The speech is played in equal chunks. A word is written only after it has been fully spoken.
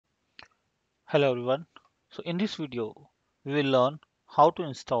Hello everyone. So in this video, we will learn how to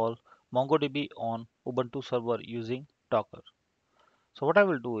install MongoDB on Ubuntu server using Docker. So what I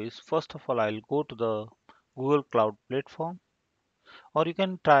will do is, first of all, I'll go to the Google Cloud platform, or you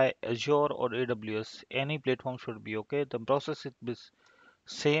can try Azure or AWS. Any platform should be okay. The process is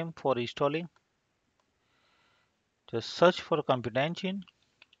same for installing. Just search for Compute Engine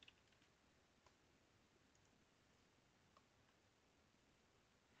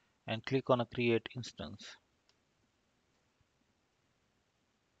and click on a Create Instance.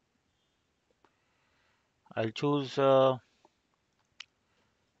 I'll choose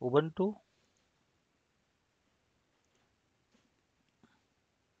Ubuntu.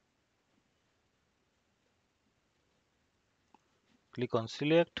 Click on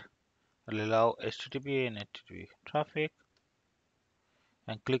Select. I'll allow HTTP and HTTP traffic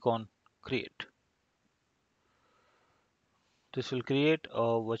and click on Create. This will create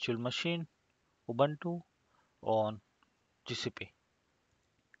a virtual machine Ubuntu on GCP.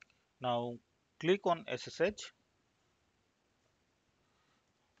 Now click on SSH.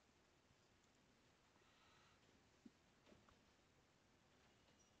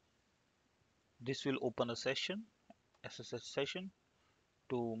 This will open a session, SSH session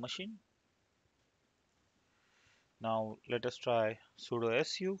to machine. Now let us try sudo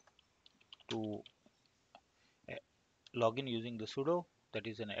su to log in using the sudo, that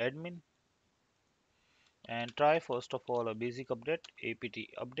is an admin, and try first of all a basic update, apt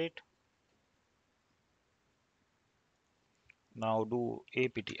update. Now do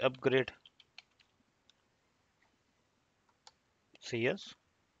apt upgrade, say yes.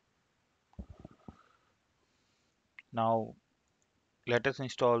 Now let us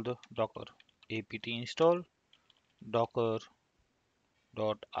install the Docker. Apt install docker.io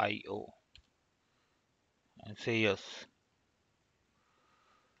and say yes.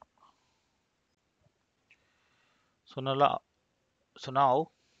 So now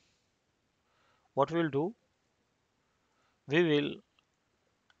what we'll do, we will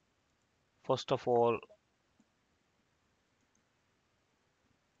first of all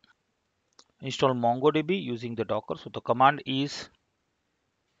install MongoDB using the Docker. So the command is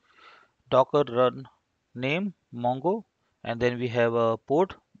docker run name mongo, and then we have a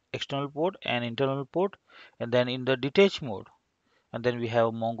port, external port and internal port, and then in the detached mode, and then we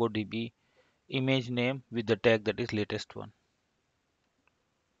have MongoDB image name with the tag that is latest one.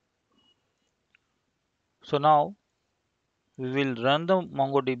 So now we will run the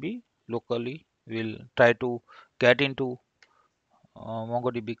MongoDB locally. We'll try to get into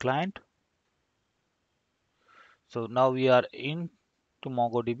MongoDB client. So now we are in to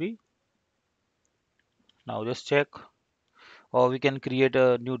MongoDB. Now just check, or we can create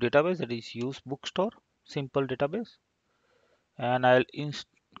a new database, that is use bookstore, simple database, and I'll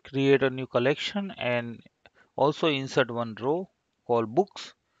create a new collection and also insert one row called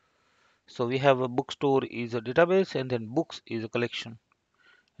books. So we have a bookstore is a database and then books is a collection,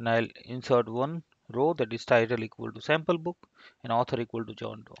 and I'll insert one row, that is title equal to sample book and author equal to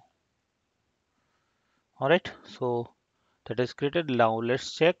John Doe. All right, so that is created. Now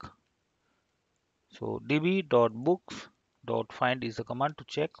let's check. So db.books.find is the command to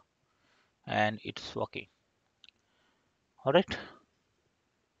check, and it's working. All right,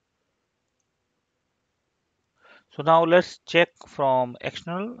 so now let's check from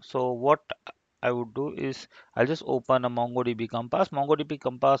external. So what I would do is, I'll just open a MongoDB Compass. MongoDB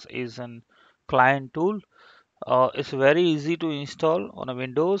Compass is an client tool. It's very easy to install on a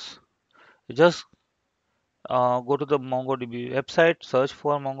Windows. Just go to the MongoDB website, search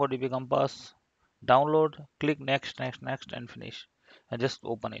for MongoDB Compass, download, click next, next, next, and finish, and just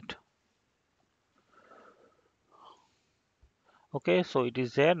open it. Okay, so it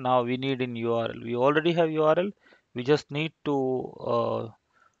is there. Now we need in URL. We already have URL. We just need to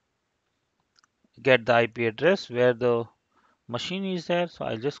get the IP address where the machine is there. So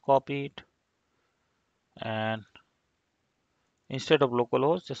I'll just copy it, and instead of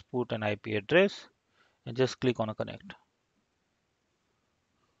localhost, just put an IP address and just click on a connect.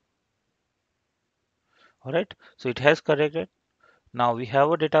 All right, so it has corrected. Now we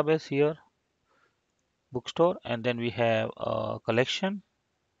have a database here, bookstore, and then we have a collection.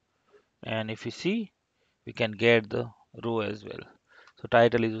 And if you see, we can get the row as well. So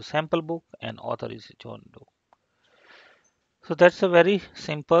title is a sample book and author is John Doe. So that's a very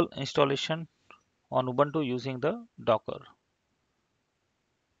simple installation on Ubuntu using the Docker.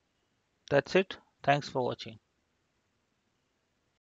 That's it. Thanks for watching.